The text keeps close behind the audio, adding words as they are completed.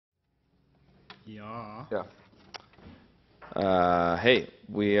Yeah. Hey,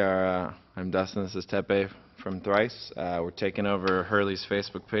 I'm Dustin, this is Teppei from Thrice. We're taking over Hurley's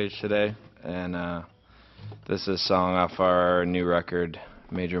Facebook page today, and this is a song off our new record,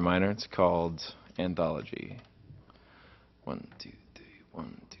 Major Minor. It's called Anthology. 1, 2, 3,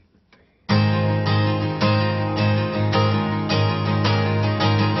 1, 2.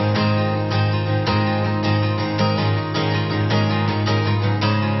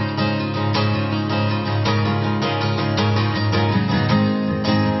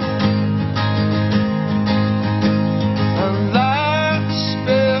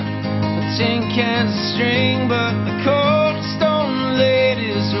 String, but the cold stone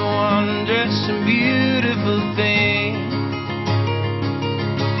lady's a wondrous and beautiful thing,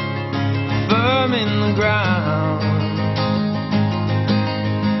 firm in the ground,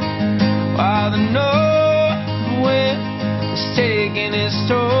 while the north wind is taking its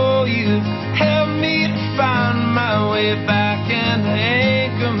toll. You help me to find my way back and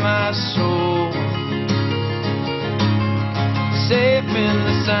anchor my soul, safe in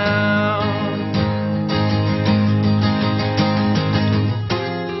the sound.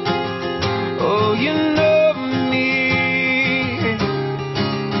 You know me,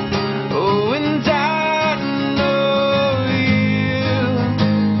 oh, and I know you,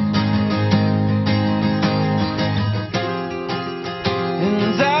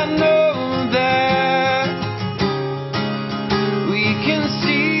 and I know that we can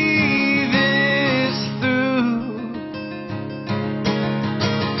see this through.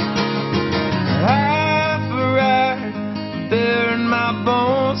 I've right there in my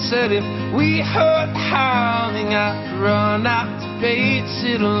bones said if we heard howling, I'd run out to face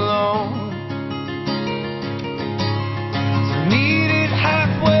it alone. To meet it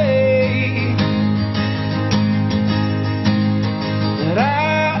halfway, but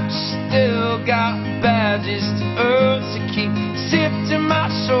I've still got badges to earn to keep sifting my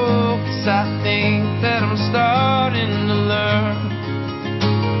soul, 'cause I think that I'm starting to learn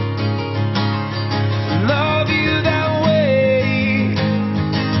to love you that way.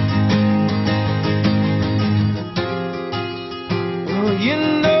 You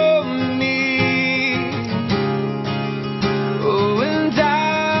know me, oh, and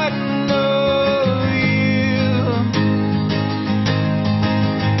I know you,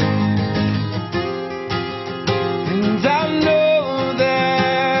 and I know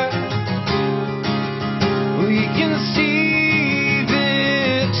that we can see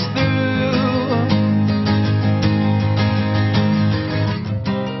this through.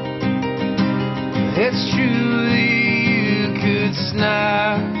 It's true that you could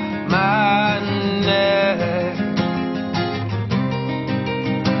snap my neck.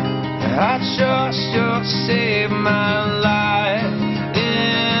 I trust you'll save my life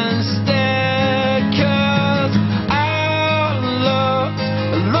instead, 'cause our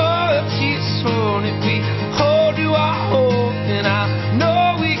loyalty's sworn. If we hold to our hope, then I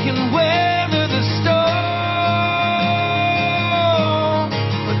know we can weather the storm,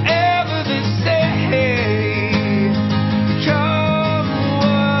 whatever they say.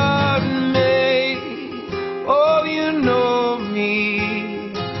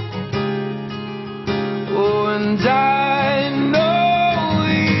 And I know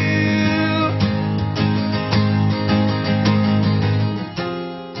you,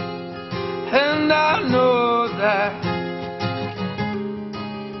 and I know that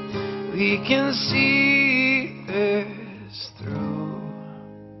we can see this through.